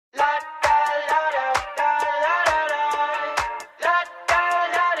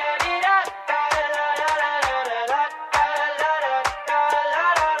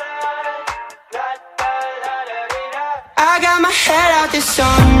out the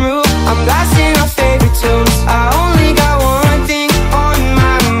sunroof, I'm blasting our favorite tunes. I only got one thing on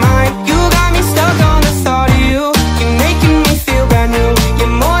my mind. You got me stuck on the thought of you. You're making me feel brand new.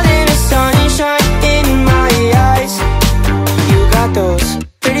 You're more than a sunshine in my eyes. You got those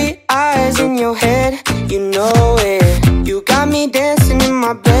pretty eyes in your head, you know it. You got me dancing in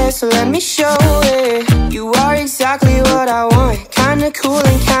my bed, so let me show it. You are exactly what I want, kinda cool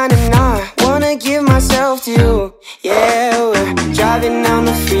and kinda not. Wanna give myself to you. Yeah, we're driving down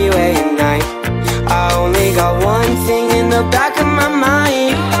the freeway at night. I only got one thing in the back of my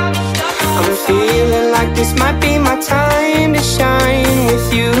mind. I'm feeling like this might be my time to shine with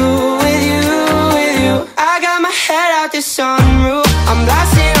you, with you, with you. I got my head out the sunroof, I'm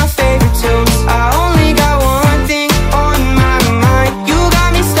blasting our favorite tunes. I only got one thing on my mind. You got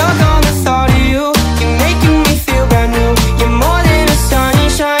me stuck on the thought of you. You're making me feel brand new. You're more than a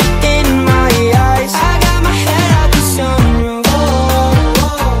sunshine in my eyes. I got my head out the sunroof.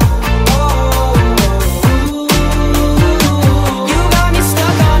 You got me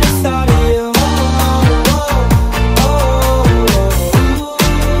stuck on the thought of you.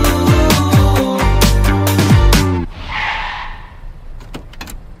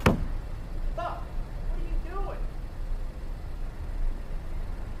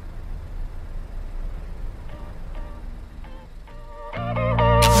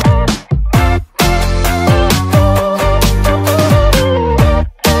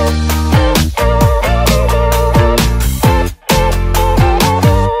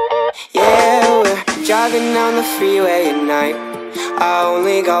 Driving down the freeway at night. I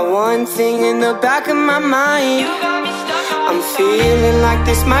only got one thing in the back of my mind. I'm feeling like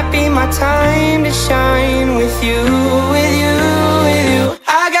this might be my time to shine with you, with you, with you.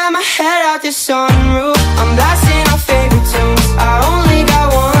 I got my head out the sunroof, I'm blasting our favorite tunes. I only got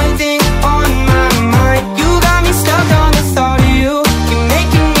one thing on my mind. You got me stuck on the thought of you. You're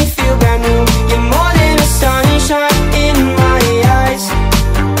making me feel brand new. You're more than a sunshine in my eyes.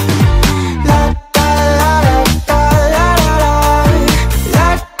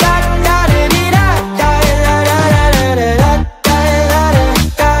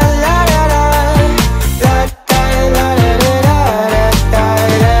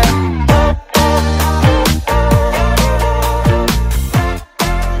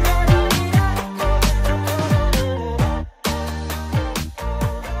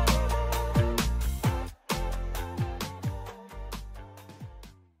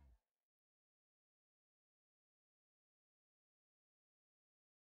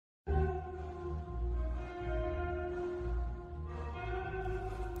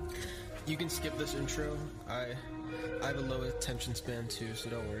 You can skip this intro. I have a low attention span too, so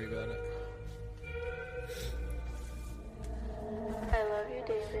don't worry about it. I love you,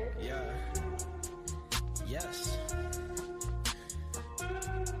 David. Yeah. Yes.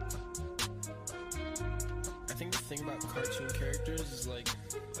 I think the thing about cartoon characters is like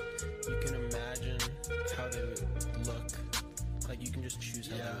you can imagine how they would look. Like you can just choose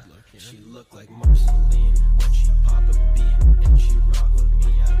how they would look. You know? She looked like Marceline when she pop a beat and she rock with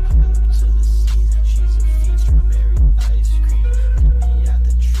me. I pull up to the scene. She's a fiend, strawberry ice cream. Meet me at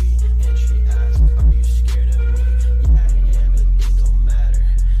the tree and she asked, "Are you scared of me?" Yeah, but it don't matter,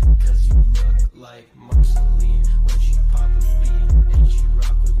 'cause you look like Marceline when she pop a beat and she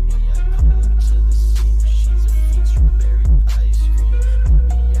rock with me. I pull up to the scene. She's a fiend, strawberry ice cream. Meet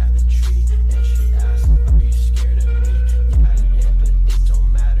me at the tree and she asked, "Are you scared of me?" Yeah, but it don't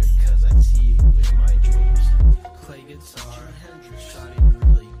matter, 'cause I see you in my dreams. Play guitar, shawty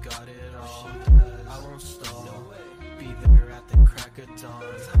really got it all. I won't stall, be there at the crack of dawn.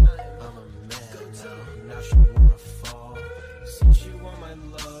 I'm a man now she wanna fall. See she want my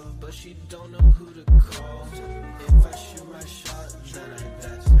love, but she don't know who to call. If I shoot my shot, then I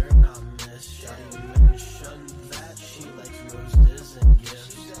bet her not miss. Shawty mentioned that she likes roses and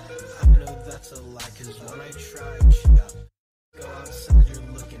gifts. I know that's a lie, 'cause when I tried, she got go outside,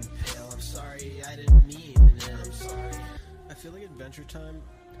 you're looking pale. I'm sorry, I didn't mean it. I'm sorry. I feel like Adventure Time,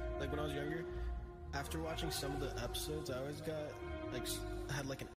 like when I was younger, after watching some of the episodes, I always got, like, had like an